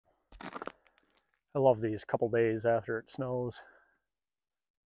I love these couple days after it snows.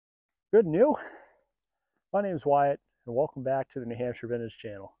 Good and new. My name's Wyatt, and welcome back to the New Hampshire Vintage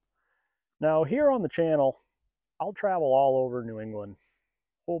Channel. Now, here on the channel, I'll travel all over New England,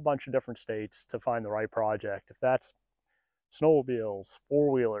 a whole bunch of different states to find the right project. If that's snowmobiles,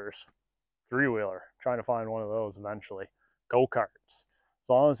 four-wheelers, three-wheeler, trying to find one of those eventually, go-karts. As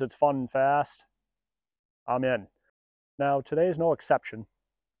long as it's fun and fast, I'm in. Now, today is no exception.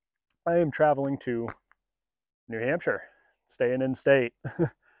 I am traveling to New Hampshire, staying in state.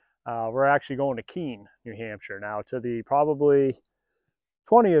 We're actually going to Keene, New Hampshire. Now, to the probably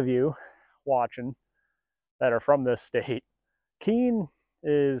 20 of you watching that are from this state, Keene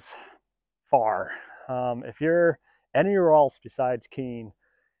is far. If you're anywhere else besides Keene,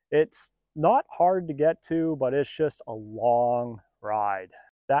 it's not hard to get to, but it's just a long ride.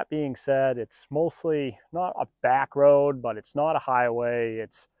 That being said, it's mostly not a back road, but it's not a highway.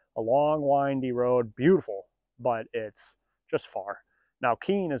 It's a long, windy road, beautiful, but it's just far. Now,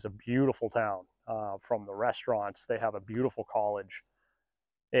 Keene is a beautiful town. From the restaurants, they have a beautiful college.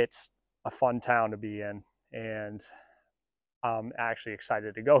 It's a fun town to be in, and I'm actually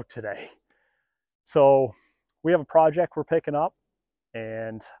excited to go today. So we have a project we're picking up,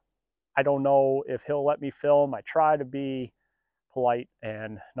 and I don't know if he'll let me film. I try to be polite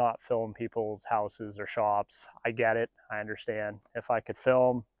and not film people's houses or shops. I get it. I understand. If I could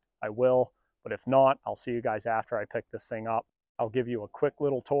film, I will. But if not, I'll see you guys after I pick this thing up. I'll give you a quick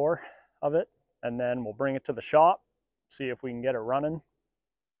little tour of it, and then we'll bring it to the shop, see if we can get it running,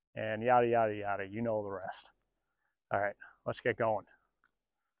 and yada, yada, yada. You know the rest. All right, let's get going.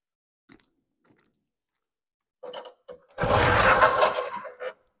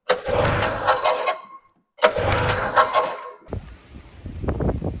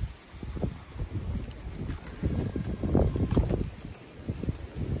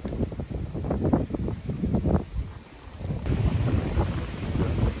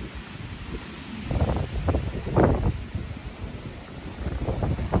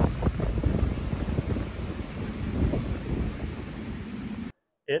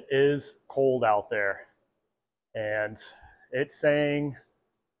 It is cold out there, and it's saying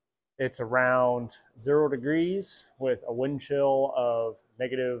it's around 0 degrees with a wind chill of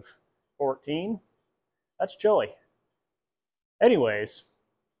 -14. That's chilly. Anyways,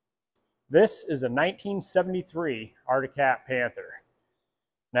 this is a 1973 Artic Panther.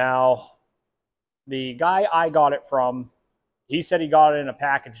 Now, the guy I got it from, he said he got it in a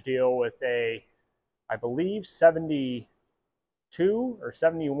package deal with a, I believe, 72 or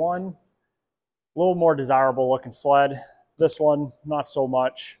 71, a little more desirable looking sled. This one, not so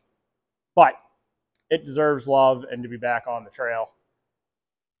much, but it deserves love and to be back on the trail.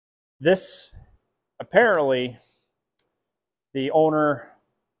 This, apparently, the owner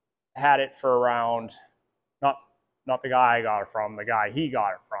had it for around, not the guy I got it from, the guy he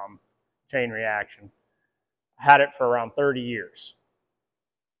got it from, Chain Reaction, had it for around 30 years.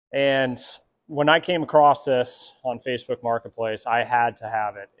 And when I came across this on Facebook Marketplace, I had to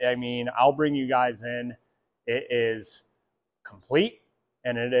have it. I mean, I'll bring you guys in. It is complete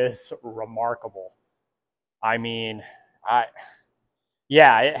and it is remarkable. I mean,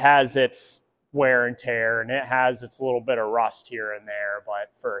 yeah, it has its wear and tear and it has its little bit of rust here and there,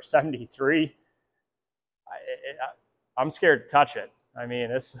 but for 73, I'm scared to touch it. I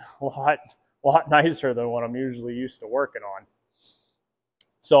mean, it's a lot nicer than what I'm usually used to working on.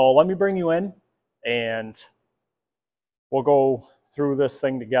 So let me bring you in and we'll go through this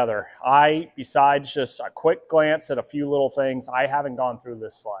thing together. Besides just a quick glance at a few little things, I haven't gone through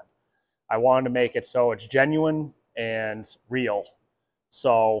this sled. I wanted to make it so it's genuine and real.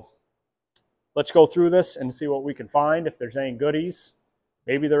 So let's go through this and see what we can find. If there's any goodies,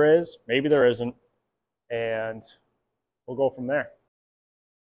 maybe there is, maybe there isn't, and we'll go from there.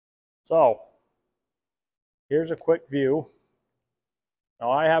 So here's a quick view. Now,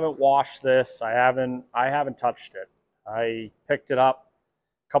 I haven't washed this. I haven't touched it. I picked it up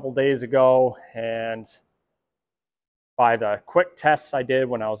a couple days ago, and by the quick tests I did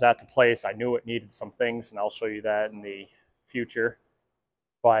when I was at the place, I knew it needed some things, and I'll show you that in the future.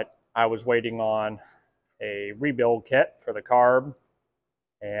 But I was waiting on a rebuild kit for the carb,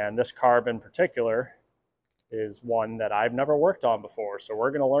 and this carb in particular is one that I've never worked on before. So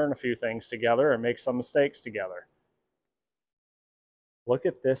we're going to learn a few things together and make some mistakes together. Look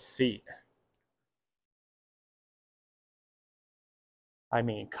at this seat. I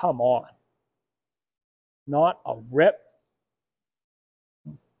mean, come on. Not a rip.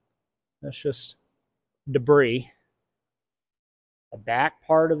 That's just debris. The back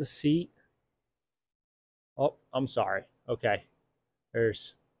part of the seat. Oh, I'm sorry. Okay.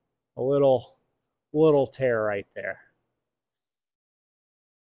 There's a little little tear right there.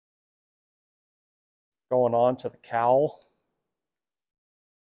 Going on to the cowl.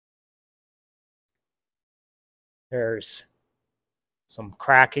 There's some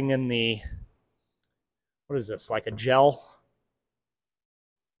cracking in the, what is this, like a gel?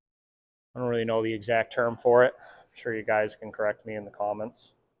 I don't really know the exact term for it. I'm sure you guys can correct me in the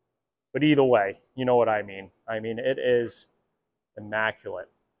comments. But either way, you know what I mean. I mean, it is immaculate.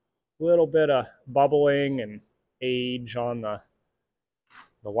 A little bit of bubbling and age on the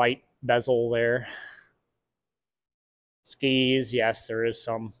white bezel there. Skis, yes, there is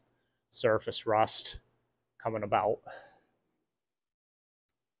some surface rust coming about.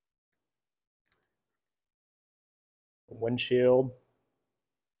 Windshield,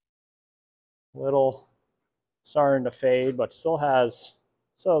 little starting to fade, but still has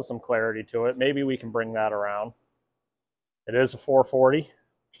some clarity to it. Maybe we can bring that around. It is a 440,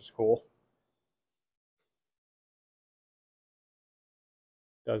 which is cool.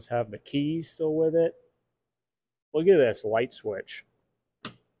 Does have the key still with it. Look at this light switch.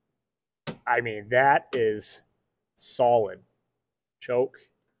 I mean, that is solid. Choke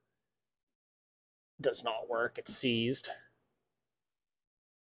does not work. It's seized.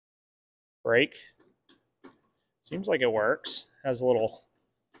 Brake. Seems like it works. Has a little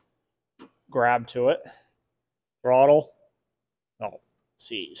grab to it. Throttle. No,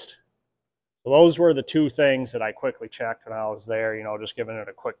 seized. So those were the two things that I quickly checked when I was there, you know, just giving it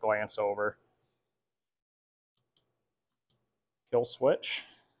a quick glance over. Kill switch.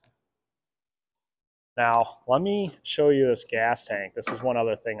 Now, let me show you this gas tank. This is one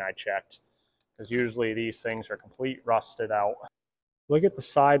other thing I checked, because usually these things are complete rusted out. Look at the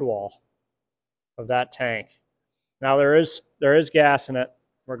sidewall of that tank. Now, there is gas in it.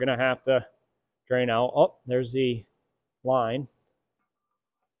 We're going to have to drain out. Oh, there's the line.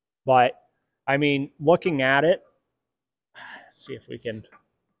 But, I mean, looking at it, see if we can,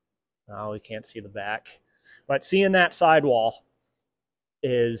 no, we can't see the back. But seeing that sidewall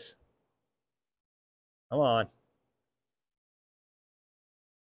is, come on.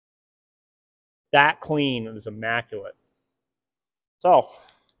 That clean is immaculate. So,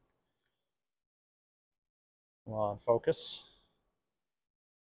 come on, focus.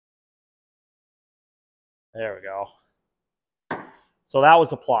 There we go. So that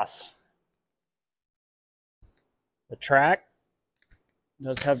was a plus. The track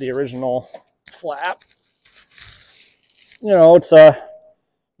does have the original flap. You know, it's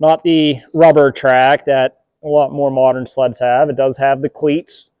not the rubber track that a lot more modern sleds have. It does have the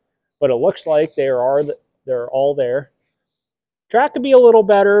cleats, but it looks like they're all there. Track could be a little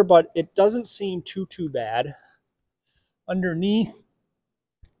better, but it doesn't seem too bad. Underneath,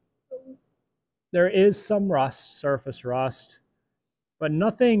 there is some rust, surface rust, but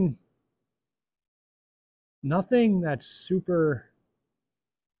nothing that's super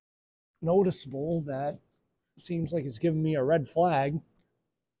noticeable that seems like it's giving me a red flag.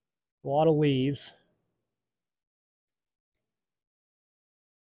 A lot of leaves.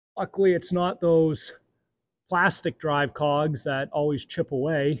 Luckily, it's not those plastic drive cogs that always chip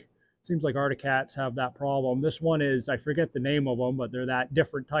away. Seems like Artic have that problem. This one is, I forget the name of them, but they're that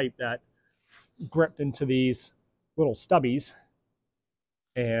different type that grip into these little stubbies.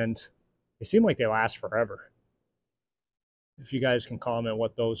 And they seem like they last forever. If you guys can comment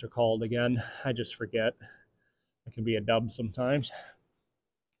what those are called again, I just forget. It can be a dub sometimes.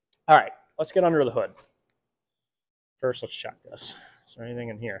 All right, let's get under the hood. First, let's check this. Is there anything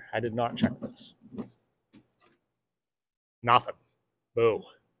in here? I did not check this. Nothing. Boo.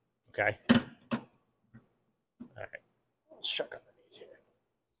 Okay. All right. Let's check underneath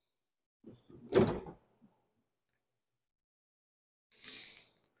here.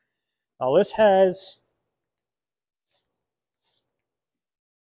 Now this has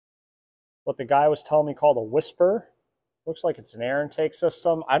what the guy was telling me called a whisper. Looks like it's an air intake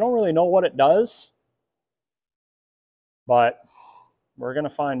system. I don't really know what it does, but we're going to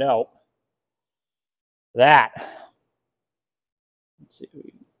find out. That, let's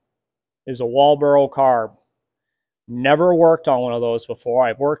see, is a Walboro carb. Never worked on one of those before.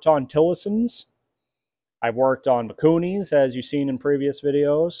 I've worked on Tillisons. I've worked on Makunis, as you've seen in previous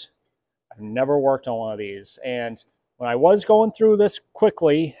videos. I've never worked on one of these. And when I was going through this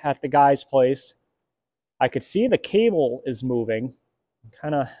quickly at the guy's place, I could see the cable is moving.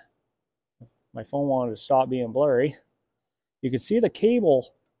 Kind of, my phone wanted to stop being blurry. You can see the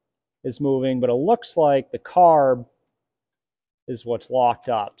cable is moving, but it looks like the carb is what's locked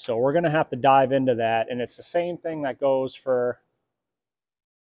up. So we're going to have to dive into that. And it's the same thing that goes for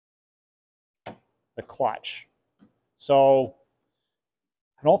the clutch. So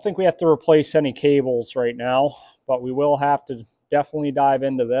I don't think we have to replace any cables right now, but we will have to definitely dive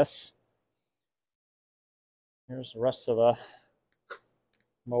into this. Here's the rest of the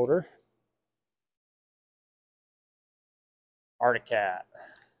motor. Artic.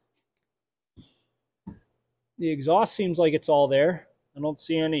 The exhaust seems like it's all there. I don't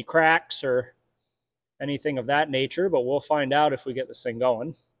see any cracks or anything of that nature, but we'll find out if we get this thing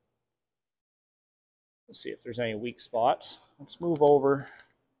going. Let's see if there's any weak spots. Let's move over.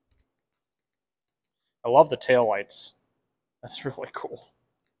 I love the taillights. That's really cool.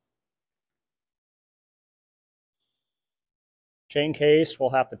 Chain case,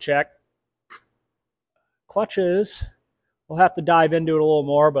 we'll have to check. Clutches, we'll have to dive into it a little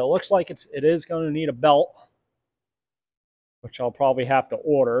more, but it looks like it is going to need a belt, which I'll probably have to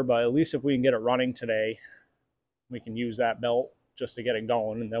order, but at least if we can get it running today, we can use that belt just to get it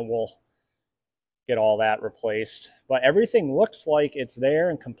going, and then we'll get all that replaced. But everything looks like it's there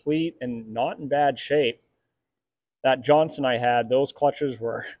and complete and not in bad shape. That Johnson I had, those clutches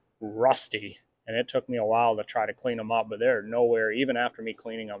were rusty, and it took me a while to try to clean them up, but they're nowhere, even after me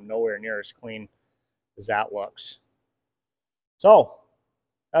cleaning them, nowhere near as clean as that looks. So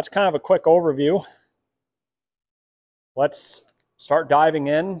that's kind of a quick overview. Let's start diving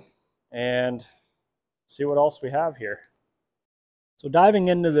in and see what else we have here. So diving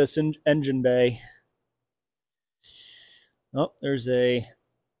into this engine bay, oh, there's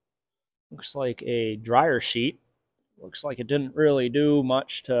looks like a dryer sheet. Looks like it didn't really do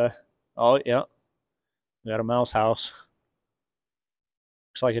much to, oh yeah, we got a mouse house.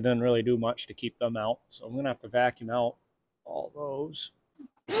 Looks like it didn't really do much to keep them out. So I'm gonna have to vacuum out all those.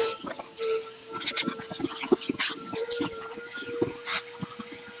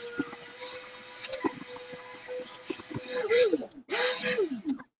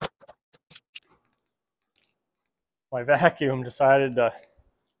 My vacuum decided to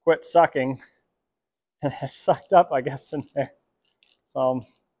quit sucking, and it sucked up, I guess, in there some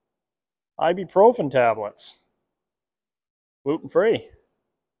ibuprofen tablets, gluten-free.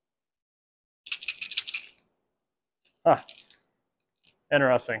 Huh.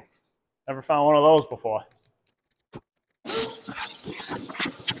 Interesting. Never found one of those before.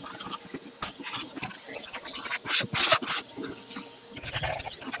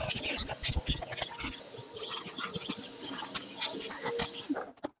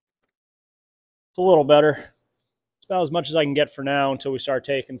 It's a little better. It's about as much as I can get for now until we start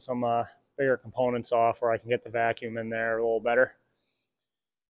taking some bigger components off, where I can get the vacuum in there a little better.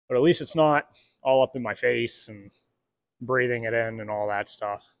 But at least it's not all up in my face and breathing it in and all that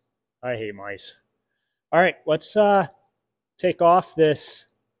stuff. I hate mice. All right, let's take off this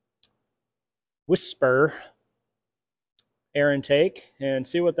Whisper air intake and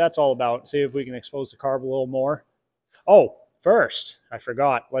see what that's all about. See if we can expose the carb a little more. Oh, first, I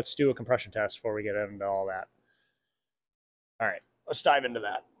forgot. Let's do a compression test before we get into all that. All right, let's dive into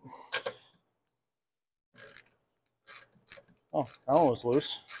that. Oh, that one was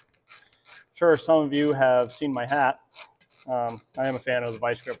loose. Sure, some of you have seen my hat. I am a fan of the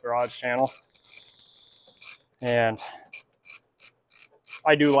Vice Grip Garage channel, and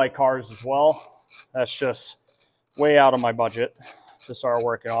I do like cars as well. That's just way out of my budget to start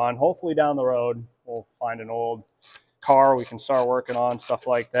working on. Hopefully down the road we'll find an old car we can start working on, stuff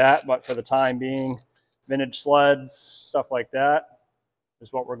like that. But for the time being, vintage sleds, stuff like that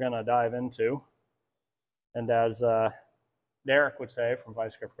is what we're going to dive into. And as Derek would say from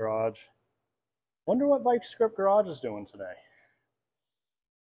Vice Grip Garage, wonder what Vice Grip Garage is doing today.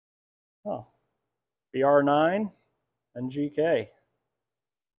 Oh, BR9 and GK.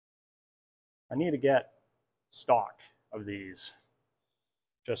 I need to get stock of these.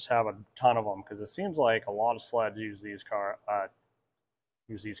 Just have a ton of them, because it seems like a lot of sleds use these carbs.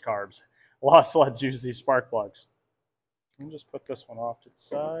 A lot of sleds use these spark plugs. Let me just put this one off to the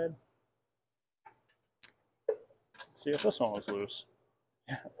side. Let's see if this one was loose.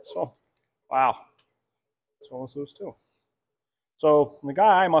 Yeah, this one. Wow. This one was loose too. So the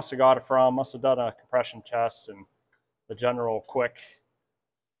guy I must have got it from must have done a compression test and the general quick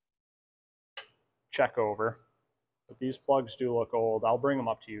check over. But these plugs do look old. I'll bring them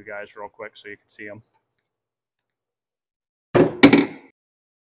up to you guys real quick so you can see them.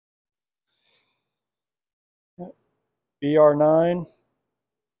 BR9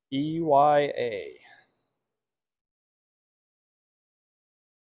 EYA.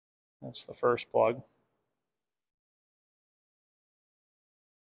 That's the first plug.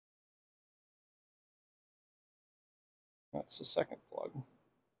 That's the second plug.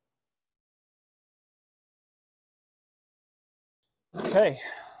 Okay,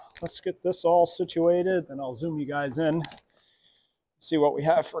 let's get this all situated, and I'll zoom you guys in. See what we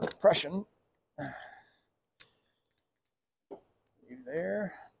have for compression.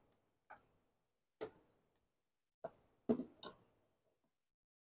 There.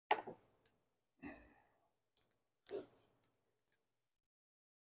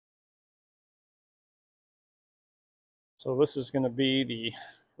 So this is going to be the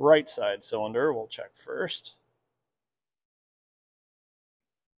right side cylinder. We'll check first.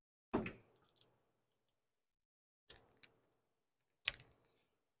 Okay.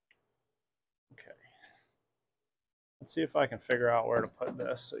 Let's see if I can figure out where to put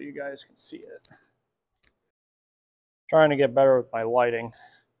this so you guys can see it. Trying to get better with my lighting.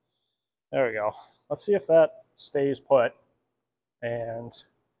 There we go. Let's see if that stays put. And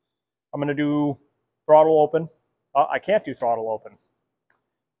I'm going to do throttle open. I can't do throttle open.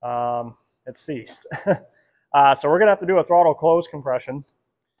 It ceased. So we're going to have to do a throttle close compression.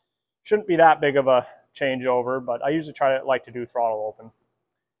 Shouldn't be that big of a changeover, but I usually like to do throttle open.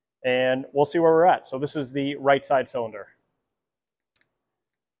 And we'll see where we're at. So this is the right side cylinder.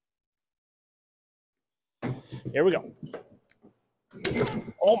 Here we go.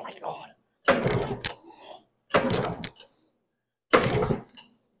 Oh my God.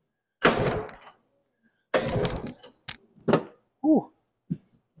 Whew.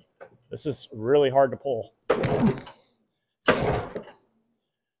 This is really hard to pull.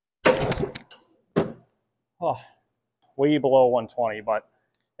 Oh, way below 120, but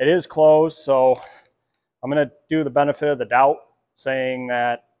it is closed, so I'm going to do the benefit of the doubt, saying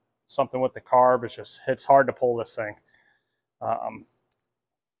that something with the carb is just, it's hard to pull this thing.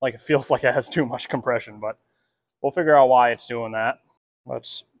 Like it feels like it has too much compression, but we'll figure out why it's doing that.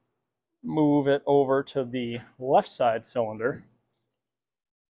 Let's move it over to the left side cylinder.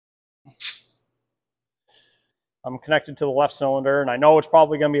 I'm connected to the left cylinder, and I know it's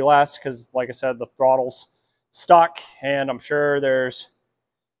probably going to be less because, like I said, the throttle's stuck, and I'm sure there's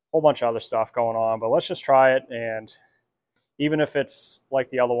a whole bunch of other stuff going on, but let's just try it. And even if it's like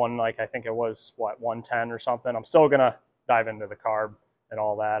the other one, like I think it was, what, 110 or something, I'm still going to dive into the carb and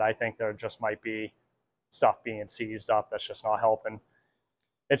all that. I think there just might be stuff being seized up that's just not helping.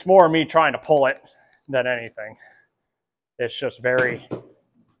 It's more me trying to pull it than anything. It's just very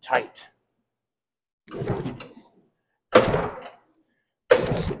tight.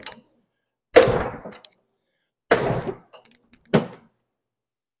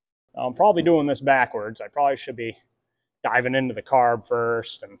 I'm probably doing this backwards. I probably should be diving into the carb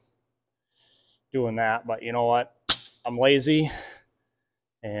first and doing that, but you know what? I'm lazy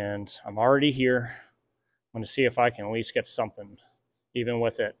and I'm already here. I'm going to see if I can at least get something, even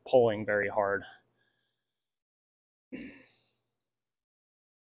with it pulling very hard. Get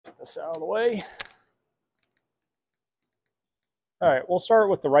this out of the way. All right, we'll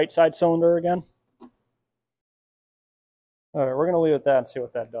start with the right side cylinder again. All right, we're going to leave it at that and see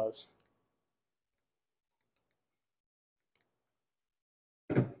what that does.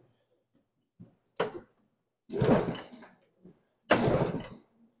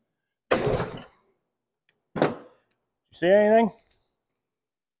 You see anything?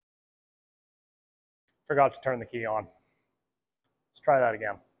 Forgot to turn the key on. Let's try that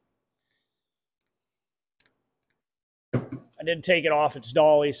again. I did take it off its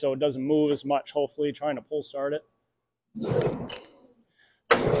dolly so it doesn't move as much, hopefully, trying to pull start it.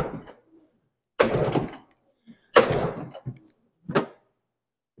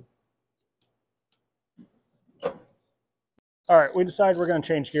 All right, we decided we're going to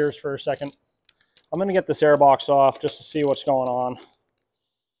change gears for a second. I'm going to get this air box off just to see what's going on.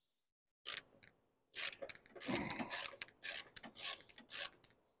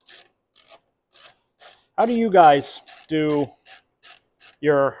 How do you guys do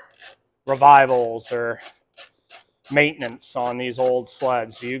your revivals or maintenance on these old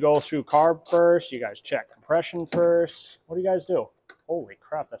sleds? Do you go through carb first? Do you guys check compression first? What do you guys do? Holy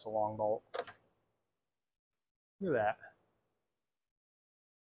crap, that's a long bolt. Look at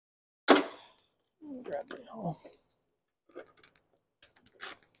that. Grab the hole.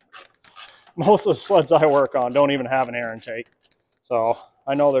 Most of the sleds I work on don't even have an air intake. So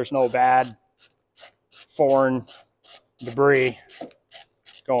I know there's no bad foreign debris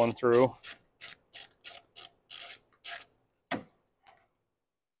going through.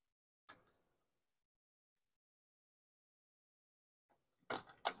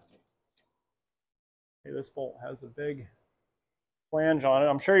 Okay, this bolt has a big flange on it.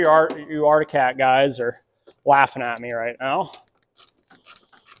 I'm sure you Artic guys are laughing at me right now.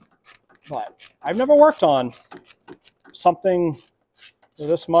 But I've never worked on something with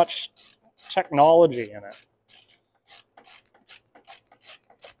this much technology in it.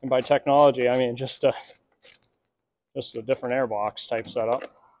 And by technology, I mean just a Just a different airbox type setup.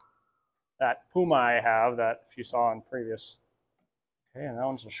 That Puma I have, that if you saw in previous. Okay, and that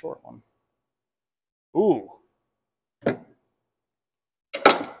one's a short one. Ooh.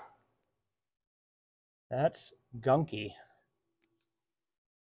 That's gunky.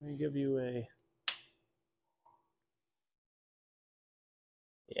 Let me give you a...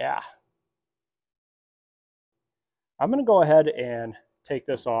 Yeah. I'm going to go ahead and take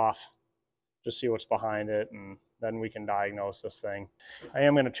this off, just see what's behind it, and then we can diagnose this thing. I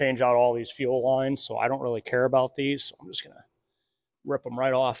am going to change out all these fuel lines, so I don't really care about these. So I'm just going to rip them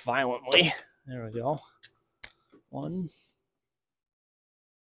right off violently. There we go. One.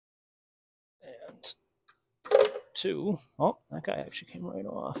 And two. Oh, that guy actually came right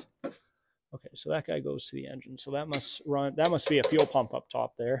off. Okay, so that guy goes to the engine. So that must run. That must be a fuel pump up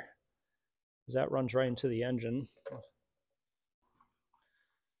top there, because that runs right into the engine.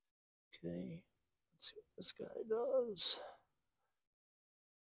 Okay, let's see what this guy does.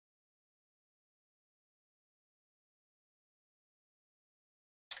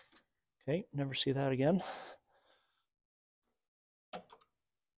 Okay, never see that again.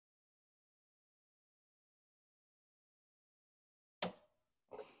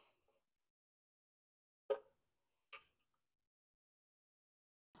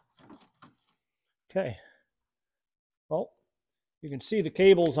 Okay, well, you can see the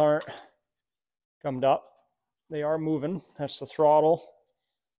cables aren't gummed up. They are moving. That's the throttle,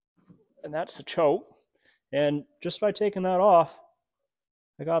 and that's the choke. And just by taking that off,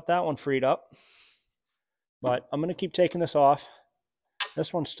 I got that one freed up. But I'm going to keep taking this off.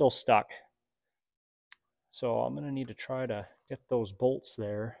 This one's still stuck. So I'm going to need to try to get those bolts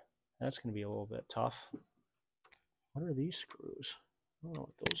there. That's going to be a little bit tough. What are these screws? I don't know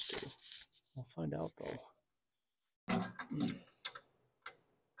what those do. We'll find out though.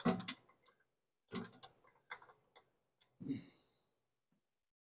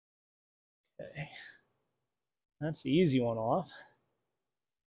 Okay. That's the easy one off.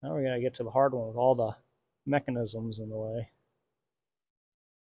 Now we're going to get to the hard one with all the mechanisms in the way.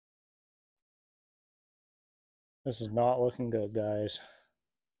 This is not looking good, guys.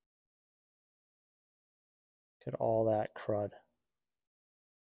 Look at all that crud.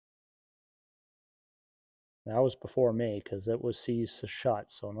 That was before me because it was seized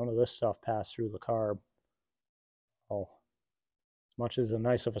shut, so none of this stuff passed through the carb. Oh, as much as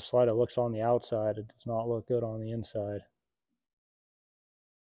nice of a sled it looks on the outside, it does not look good on the inside.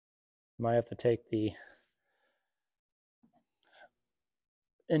 Might have to take the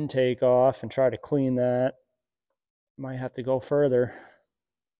intake off and try to clean that. Might have to go further.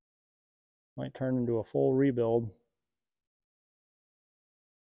 Might turn into a full rebuild.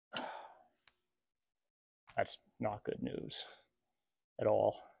 That's not good news at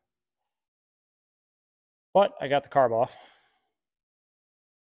all. But I got the carb off,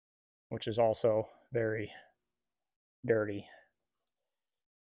 which is also very dirty.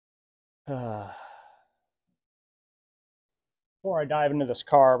 Before I dive into this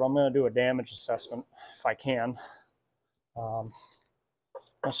carb, I'm going to do a damage assessment if I can. I'll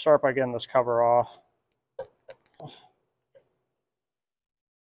start by getting this cover off.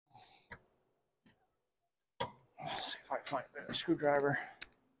 Let's see if I can find a screwdriver.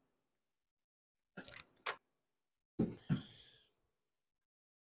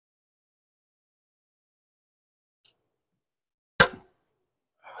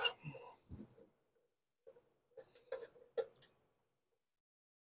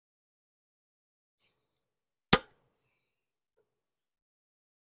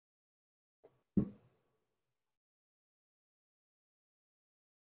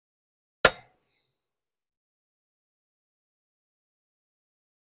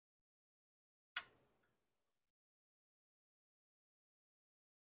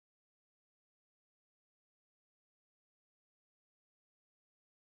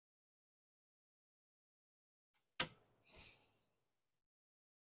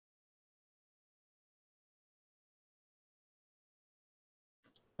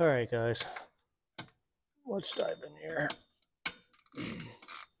 All right, guys, let's dive in here.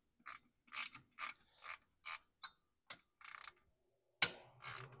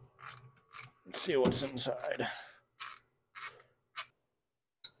 Let's see what's inside.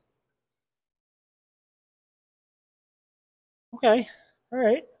 Okay, all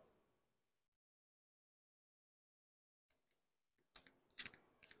right.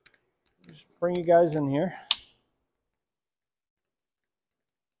 Just bring you guys in here.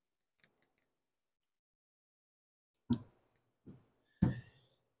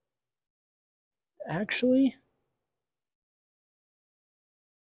 Actually,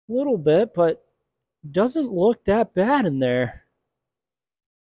 a little bit, but Doesn't look that bad in there.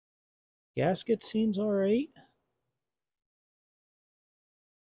 Gasket seems all right.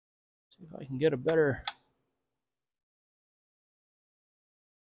 See if I can get a better...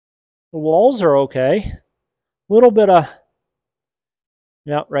 The walls are okay. Little bit of...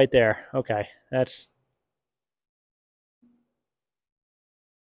 Yeah, right there. Okay, that's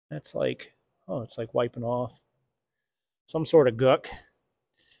like... Oh, it's like wiping off some sort of gook.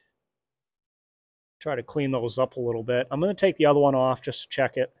 Try to clean those up a little bit. I'm going to take the other one off just to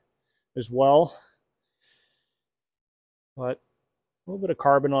check it as well. But a little bit of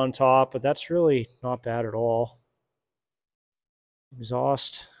carbon on top, but that's really not bad at all.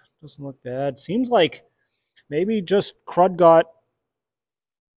 Exhaust doesn't look bad. Seems like maybe just crud got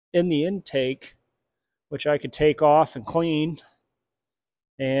in the intake, which I could take off and clean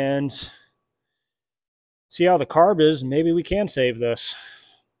and see how the carb is. Maybe we can save this.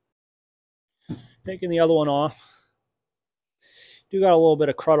 Taking the other one off. Do got a little bit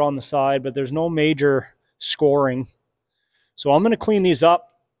of crud on the side, but there's no major scoring. So I'm going to clean these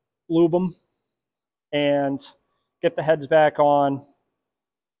up, lube them, and get the heads back on,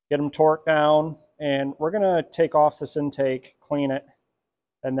 get them torqued down, and we're going to take off this intake, clean it,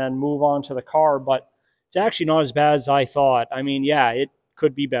 and then move on to the carb. But it's actually not as bad as I thought. I mean, yeah, it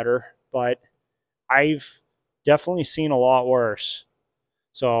could be better, but I've definitely seen a lot worse.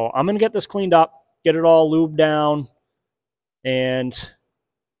 So I'm going to get this cleaned up, get it all lubed down, and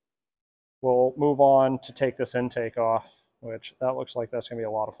we'll move on to take this intake off, which that looks like that's going to be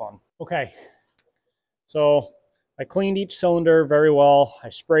a lot of fun. Okay, so I cleaned each cylinder very well. I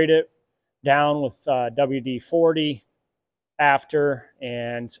sprayed it down with WD-40 after,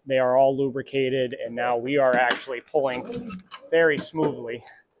 and they are all lubricated, and now we are actually pulling very smoothly.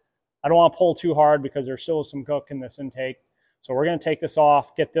 I don't want to pull too hard because there's still some gook in this intake. So we're going to take this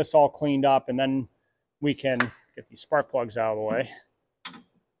off, get this all cleaned up, and then we can get these spark plugs out of the way.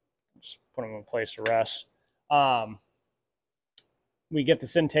 Just put them in place to rest. We get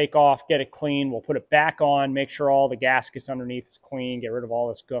this intake off, get it clean. We'll put it back on, make sure all the gaskets underneath is clean, get rid of all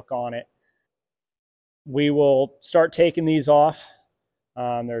this gook on it. We will start taking these off.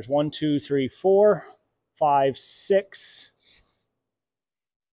 There's 1, 2, 3, 4, 5, 6.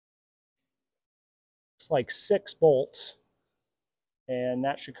 It's like 6 bolts, and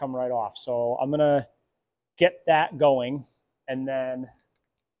that should come right off. So I'm going to get that going, and then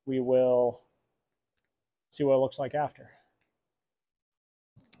we will see what it looks like after.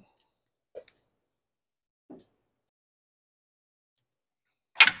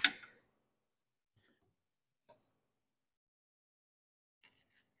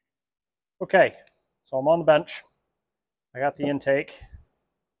 Okay, so I'm on the bench. I got the intake.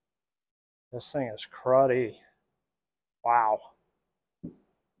 This thing is cruddy. Wow.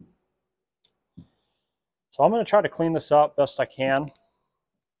 So I'm going to try to clean this up best I can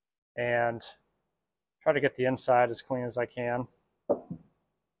and try to get the inside as clean as I can.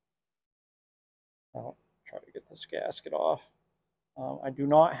 I'll try to get this gasket off. I do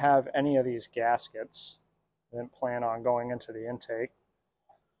not have any of these gaskets. I didn't plan on going into the intake.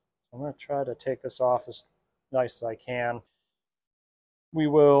 I'm going to try to take this off as nice as I can. We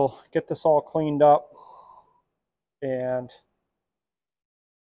will get this all cleaned up, and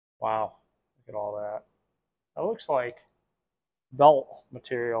wow, look at all that. That looks like belt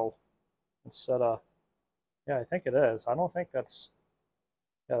material instead of, yeah, I think it is. I don't think that's,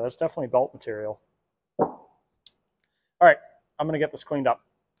 yeah, that's definitely belt material. All right, I'm going to get this cleaned up,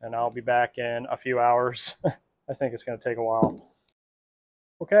 and I'll be back in a few hours. I think it's going to take a while.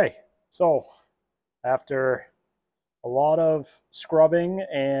 Okay, so after a lot of scrubbing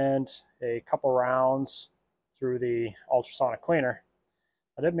and a couple rounds through the ultrasonic cleaner,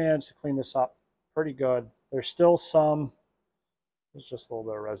 I did manage to clean this up pretty good. There's still some, there's just a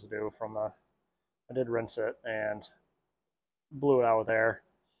little bit of residue from the, I did rinse it and blew it out with air.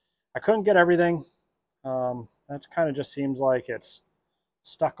 I couldn't get everything. That kind of just seems like it's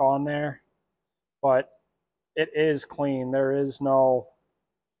stuck on there, but it is clean. There is no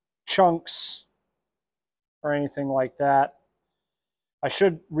chunks or anything like that. I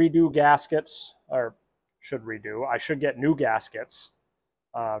should redo gaskets, or I should get new gaskets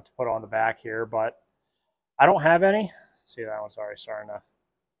to put on the back here, but I don't have any. See, that one's already starting to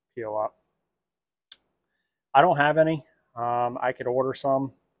peel up. I don't have any. I could order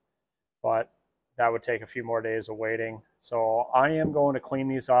some, but that would take a few more days of waiting. So I am going to clean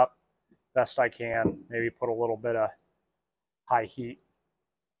these up best I can. Maybe put a little bit of high heat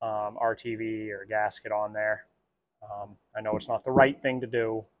RTV or gasket on there. I know it's not the right thing to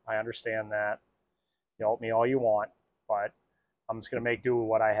do. I understand that. Yell at me all you want, but I'm just going to make do with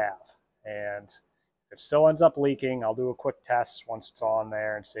what I have. And If it still ends up leaking, I'll do a quick test once it's on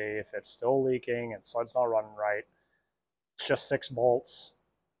there and see if it's still leaking and sled's not running right. It's just 6 bolts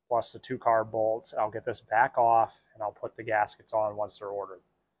plus the 2 carb bolts. I'll get this back off and I'll put the gaskets on once they're ordered.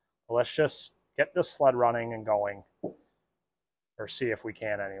 But let's just get this sled running and going, or see if we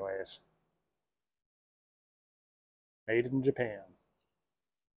can anyways. Made in Japan.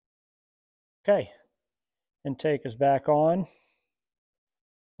 Okay, intake is back on,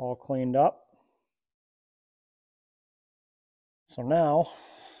 all cleaned up. So now,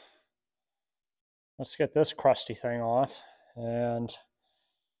 let's get this crusty thing off and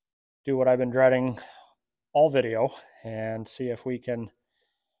do what I've been dreading all video and see if we can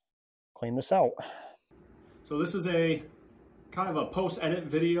clean this out. So this is a kind of a post-edit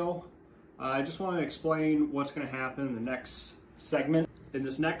video. I just want to explain what's going to happen in the next segment. In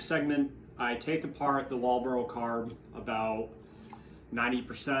this next segment, I take apart the Walboro carb about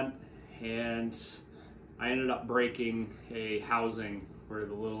 90%, and I ended up breaking a housing where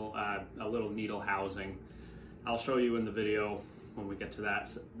the little a little needle housing. I'll show you in the video when we get to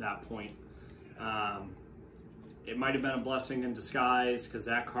that point. It might have been a blessing in disguise because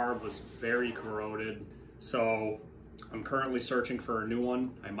that carb was very corroded. So I'm currently searching for a new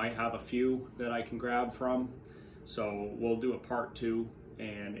one. I might have a few that I can grab from. So we'll do a part 2,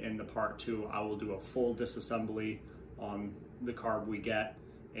 and in the part 2 I will do a full disassembly on the carb we get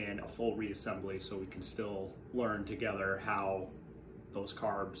and a full reassembly so we can still learn together how those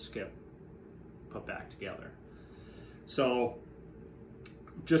carbs get put back together. So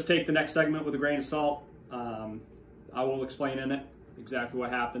just take the next segment with a grain of salt. I will explain in it exactly what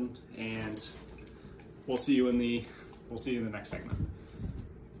happened, and we'll see you in the next segment.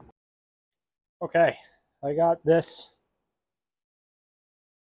 Okay, I got this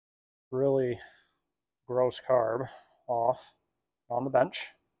really gross carb off on the bench.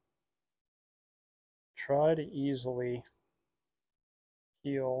 Try to easily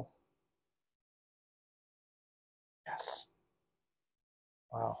peel. Yes.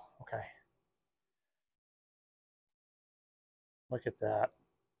 Wow, okay. Look at that.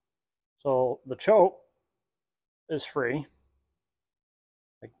 So the choke is free.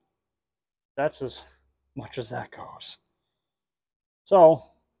 Like, that's as much as that goes. So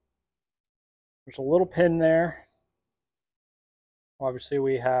there's a little pin there. Obviously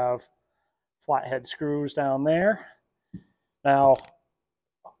we have flathead screws down there. Now,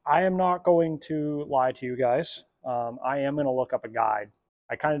 I am not going to lie to you guys. I am going to look up a guide.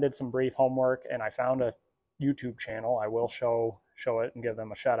 I kind of did some brief homework and I found a YouTube channel. I will show it and give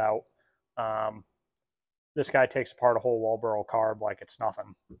them a shout out. This guy takes apart a whole Walboro carb like it's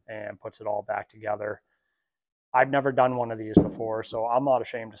nothing and puts it all back together. I've never done one of these before, so I'm not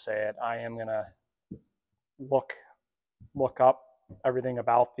ashamed to say it. I am going to look up everything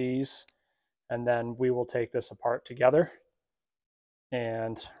about these, and then we will take this apart together.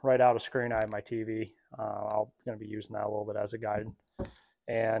 And right out of screen, I have my TV. I'm going to be using that a little bit as a guide.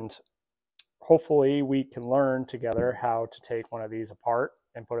 And hopefully we can learn together how to take one of these apart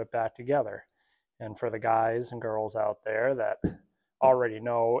and put it back together. And for the guys and girls out there that already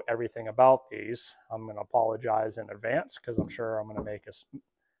know everything about these, I'm going to apologize in advance because I'm sure I'm going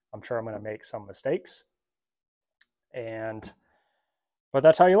to make some mistakes. But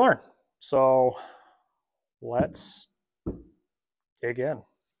that's how you learn. So let's dig in.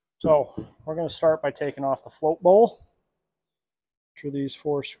 So we're going to start by taking off the float bowl through these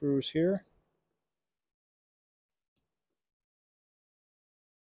 4 screws here.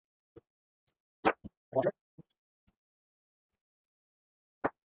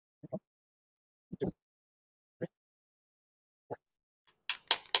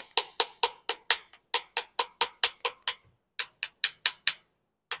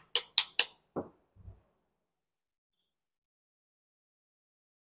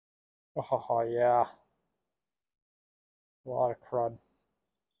 Oh yeah, a lot of crud.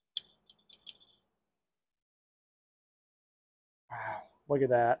 Wow, look at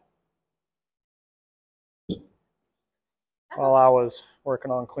that. While I was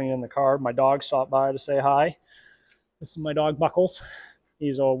working on cleaning the carb, my dog stopped by to say hi. This is my dog Buckles.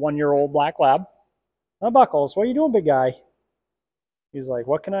 He's a 1-year-old black lab. Now Buckles, what are you doing, big guy? He's like,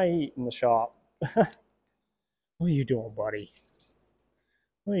 what can I eat in the shop? What are you doing, buddy?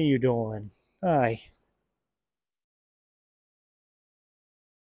 What are you doing? Hi.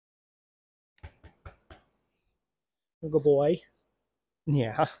 Good boy.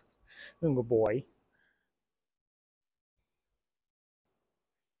 Yeah, good boy.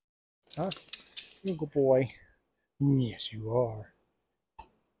 Huh? Good boy. Yes, you are.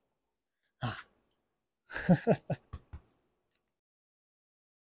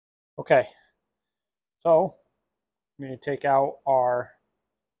 Okay. So I'm going to take out our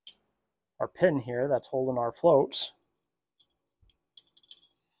pin here that's holding our floats.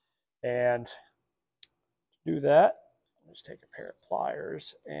 And to do that, just take a pair of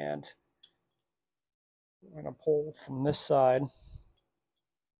pliers and I'm going to pull from this side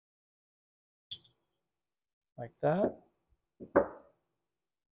like that.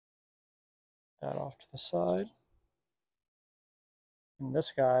 That off to the side. And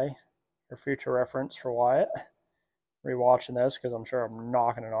this guy, for future reference for Wyatt, rewatching this because I'm sure I'm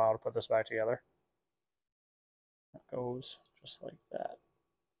not going to know how to put this back together. It goes just like that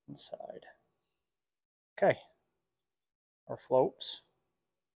inside. Okay, our floats.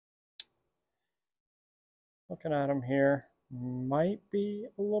 Looking at them here, might be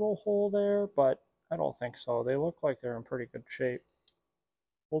a little hole there, but I don't think so. They look like they're in pretty good shape.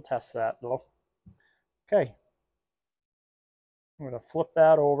 We'll test that though. Okay, I'm going to flip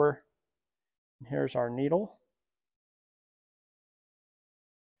that over. And here's our needle.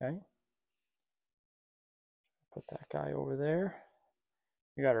 Okay, put that guy over there.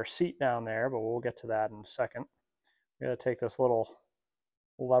 We got our seat down there, but we'll get to that in a second. We got to take this little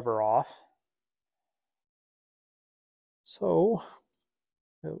lever off. So,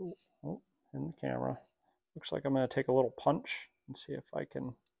 oh, in the camera, looks like I'm going to take a little punch and see if I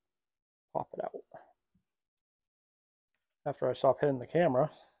can pop it out. After I stop hitting the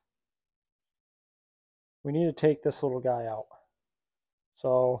camera, we need to take this little guy out.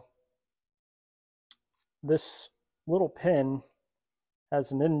 So this little pin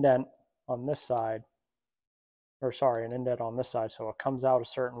has an indent on this side, or sorry, an indent on this side, so it comes out a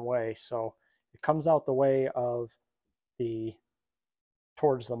certain way. So it comes out the way of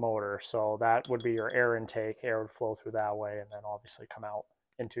towards the motor. So that would be your air intake. Air would flow through that way and then obviously come out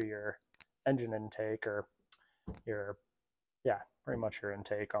into your engine intake, or your, yeah, pretty much your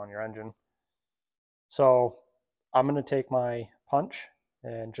intake on your engine. So I'm going to take my punch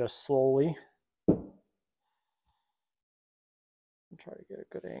and just slowly try to get a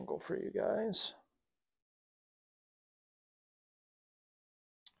good angle for you guys.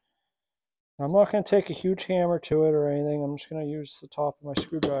 I'm not going to take a huge hammer to it or anything. I'm just going to use the top of my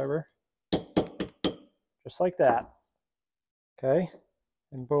screwdriver. Just like that. Okay?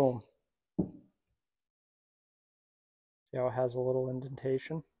 And boom. See how it has a little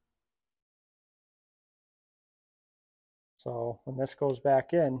indentation? So when this goes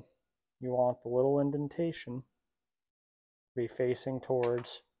back in, you want the little indentation to be facing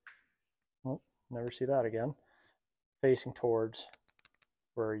towards, oh, never see that again, facing towards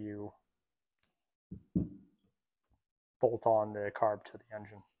where you bolt on the carb to the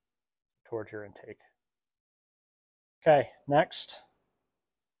engine, towards your intake. Okay, next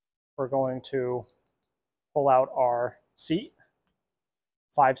we're going to pull out our seat,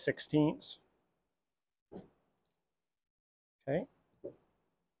 5/16. Okay.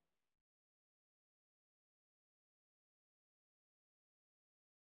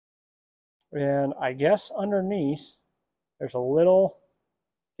 And I guess underneath there's a little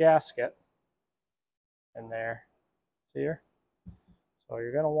gasket in there. See here? So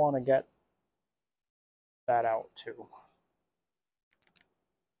you're going to want to get that out too.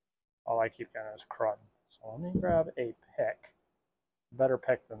 All I keep getting is crud. So let me grab a pick. Better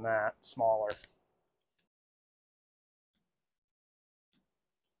pick than that, smaller.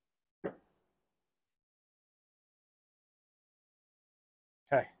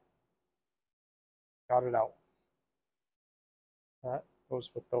 Okay. Got it out. That goes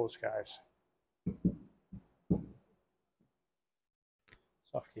with those guys.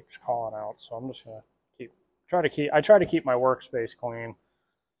 Stuff keeps calling out, so I'm just gonna I try to keep my workspace clean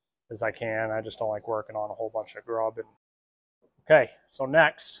as I can. I just don't like working on a whole bunch of grub. Okay, so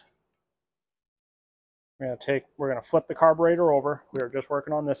next we're gonna flip the carburetor over. We were just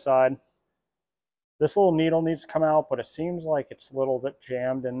working on this side. This little needle needs to come out, but it seems like it's a little bit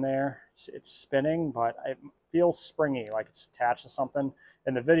jammed in there. It's spinning, but it feels springy, like it's attached to something.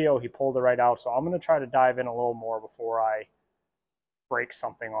 In the video, he pulled it right out, so I'm going to try to dive in a little more before I break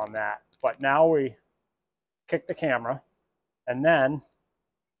something on that. But now we kick the camera, and then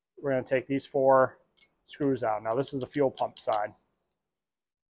we're going to take these 4 screws out. Now this is the fuel pump side.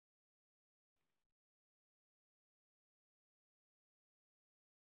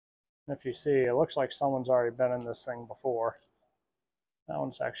 If you see, it looks like someone's already been in this thing before. That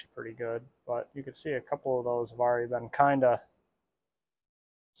one's actually pretty good, but you can see a couple of those have already been kind of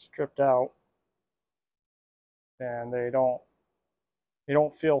stripped out, and they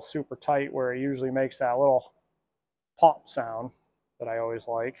don't feel super tight where it usually makes that little pop sound that I always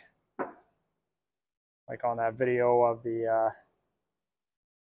like on that video of the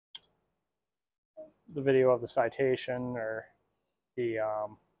the video of the citation or the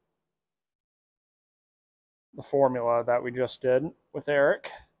formula that we just did with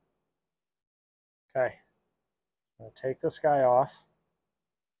Eric. Okay, I'm going to take this guy off.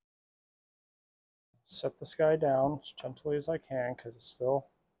 Set this guy down as gently as I can because it's still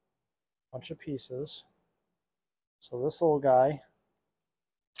a bunch of pieces. So this little guy,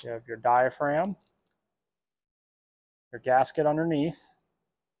 you have your diaphragm, your gasket underneath,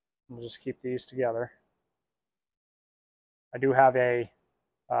 and just keep these together. I do have a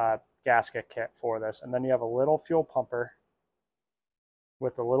gasket kit for this, and then you have a little fuel pumper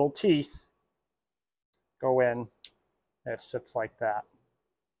with the little teeth go in, and it sits like that.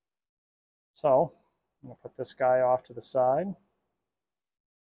 So I'm going to put this guy off to the side.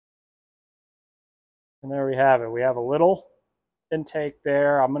 And there we have it. We have a little intake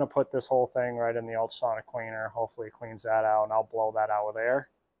there. I'm going to put this whole thing right in the ultrasonic cleaner. Hopefully it cleans that out, and I'll blow that out with air.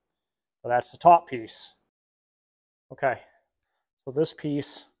 So that's the top piece. Okay, so this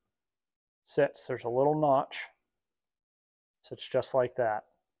piece sits. There's a little notch. Sits just like that.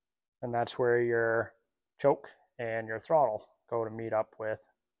 And that's where your choke and your throttle go to meet up with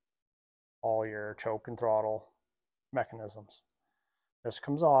all your choke and throttle mechanisms. This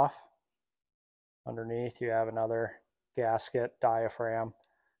comes off. Underneath you have another gasket, diaphragm,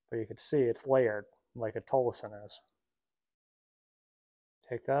 but you can see it's layered like a Tolleson is.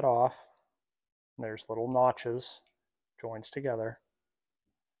 Take that off. And there's little notches, joints together.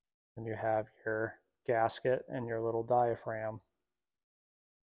 And you have your gasket and your little diaphragm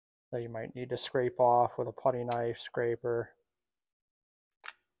that you might need to scrape off with a putty knife, scraper.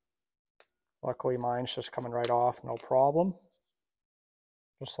 Luckily mine's just coming right off, no problem.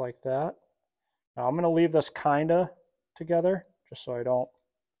 Just like that. Now I'm going to leave this kind of together just so I don't,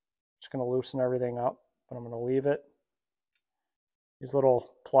 just going to loosen everything up, but I'm going to leave it. These little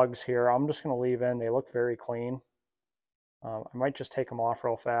plugs here, I'm just going to leave in. They look very clean. I might just take them off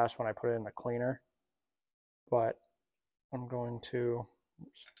real fast when I put it in the cleaner, but I'm going to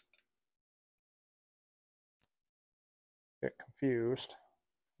get confused.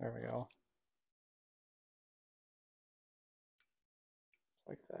 There we go.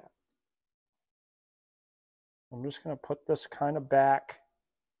 Like that. I'm just going to put this kind of back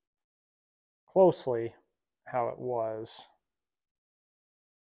closely how it was,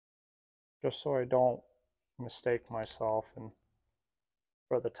 just so I don't mistake myself and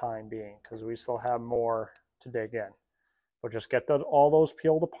for the time being, because we still have more to dig in. But just get all those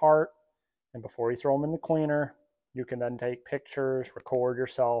peeled apart, and before you throw them in the cleaner, you can then take pictures, record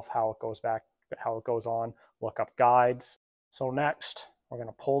yourself how it goes back, how it goes on, look up guides. So next, we're going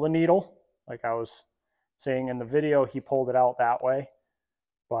to pull the needle. Like I was saying in the video, he pulled it out that way,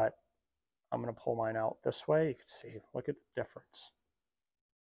 but I'm going to pull mine out this way. You can see, look at the difference.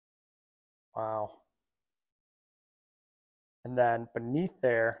 Wow. And then beneath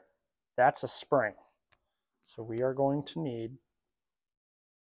there, that's a spring. So we are going to need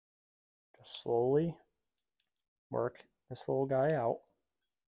to slowly work this little guy out.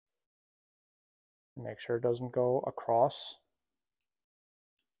 Make sure it doesn't go across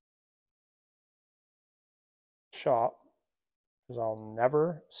the shop, because I'll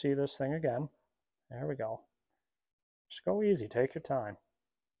never see this thing again. There we go. Just go easy, take your time.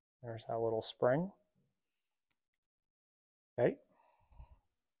 There's that little spring. Okay.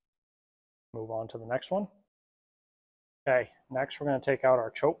 Move on to the next one. Okay, next we're going to take out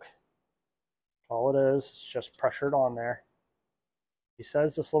our choke. All it is just pressured on there. He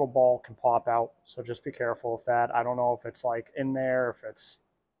says this little ball can pop out, so just be careful with that. I don't know if it's like in there, if it's,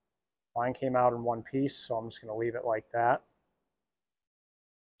 mine came out in one piece, so I'm just going to leave it like that.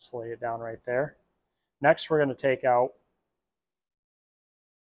 Just lay it down right there. Next, we're going to take out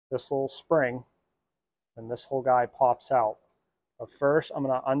this little spring, and this whole guy pops out. But first, I'm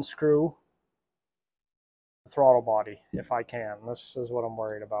going to unscrew the throttle body if I can. This is what I'm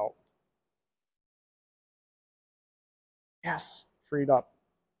worried about. Yes, freed up.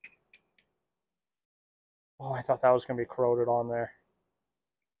 Oh, I thought that was going to be corroded on there.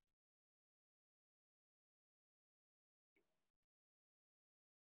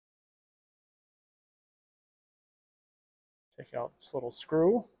 Take out this little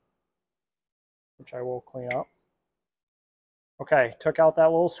screw, which I will clean up. Okay, took out that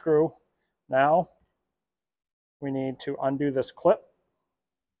little screw. Now we need to undo this clip.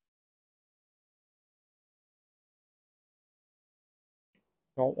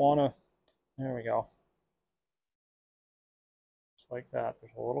 Don't want to, there we go. Just like that,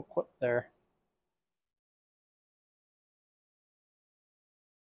 there's a little clip there.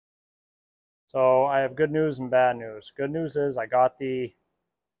 So I have good news and bad news. Good news is I got the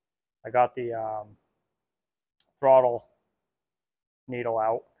throttle needle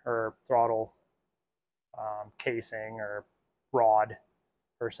out, or throttle casing or rod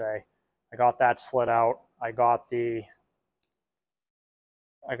per se. I got that slid out. I got the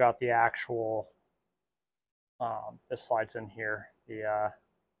actual this slides in here, the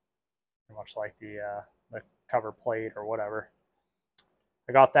pretty much like the cover plate or whatever.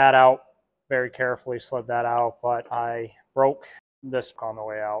 I got that out very carefully, slid that out, but I broke this on the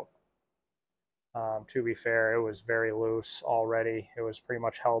way out. To be fair, it was very loose already. It was pretty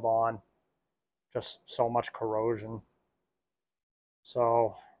much held on, just so much corrosion.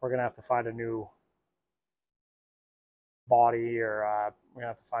 So we're gonna have to find a new body, or we're gonna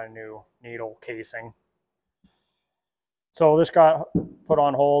have to find a new needle casing. So this got put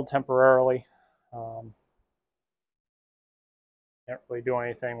on hold temporarily. Can't really do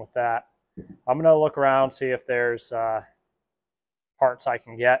anything with that. I'm gonna look around, see if there's parts I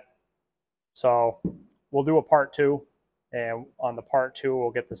can get. So we'll do a part 2, and on the part 2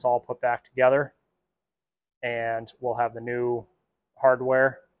 we'll get this all put back together, and we'll have the new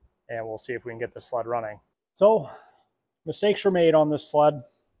hardware, and we'll see if we can get the sled running. So mistakes were made on this sled.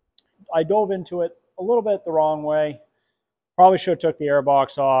 I dove into it a little bit the wrong way. Probably should have took the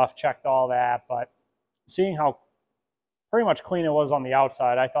airbox off, checked all that, but seeing how pretty much clean it was on the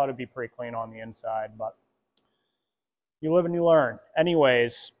outside, I thought it'd be pretty clean on the inside, but you live and you learn.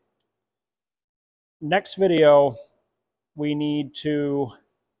 Anyways, next video, we need to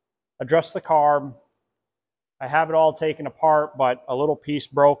address the carb. I have it all taken apart, but a little piece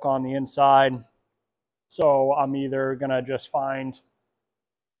broke on the inside. So I'm either gonna just find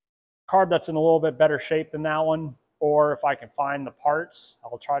a carb that's in a little bit better shape than that one, or if I can find the parts,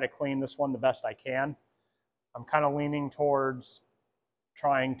 I'll try to clean this one the best I can. I'm kind of leaning towards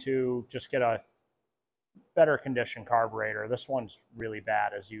trying to just get a better condition carburetor. This one's really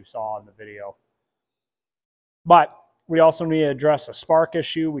bad, as you saw in the video. But we also need to address a spark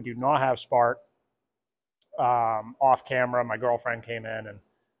issue. We do not have spark. Off camera, my girlfriend came in and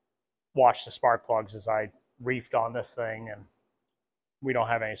watched the spark plugs as I reefed on this thing, and we don't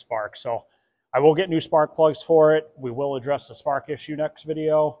have any spark. So I will get new spark plugs for it. We will address the spark issue next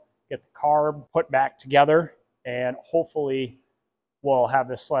video, get the carb put back together, and hopefully we'll have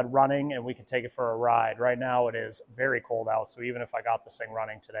this sled running and we can take it for a ride. Right now it is very cold out, so even if I got this thing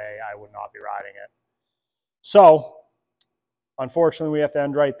running today, I would not be riding it. So unfortunately, we have to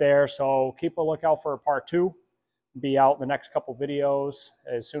end right there. So keep a lookout for a part 2. Be out in the next couple videos.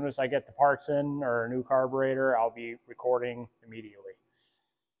 As soon as I get the parts in or a new carburetor, I'll be recording immediately.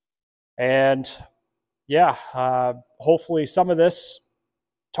 And yeah, hopefully some of this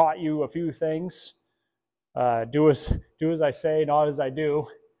taught you a few things. Do as I say, not as I do.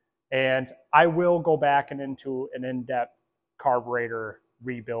 And I will go back and into an in-depth carburetor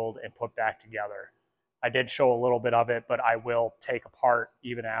rebuild and put back together. I did show a little bit of it, but I will take apart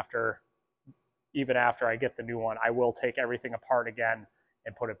even after I get the new one. I will take everything apart again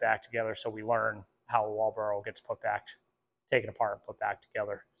and put it back together, so we learn how a wall barrel gets taken apart and put back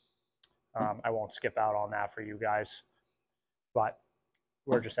together. I won't skip out on that for you guys, but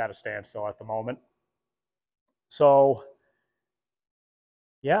we're just at a standstill at the moment. So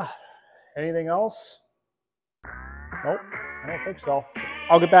yeah, anything else? Nope, I don't think so.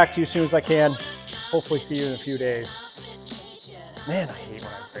 I'll get back to you as soon as I can. Hopefully see you in a few days. Man, I hate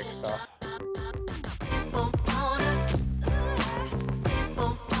when I break stuff.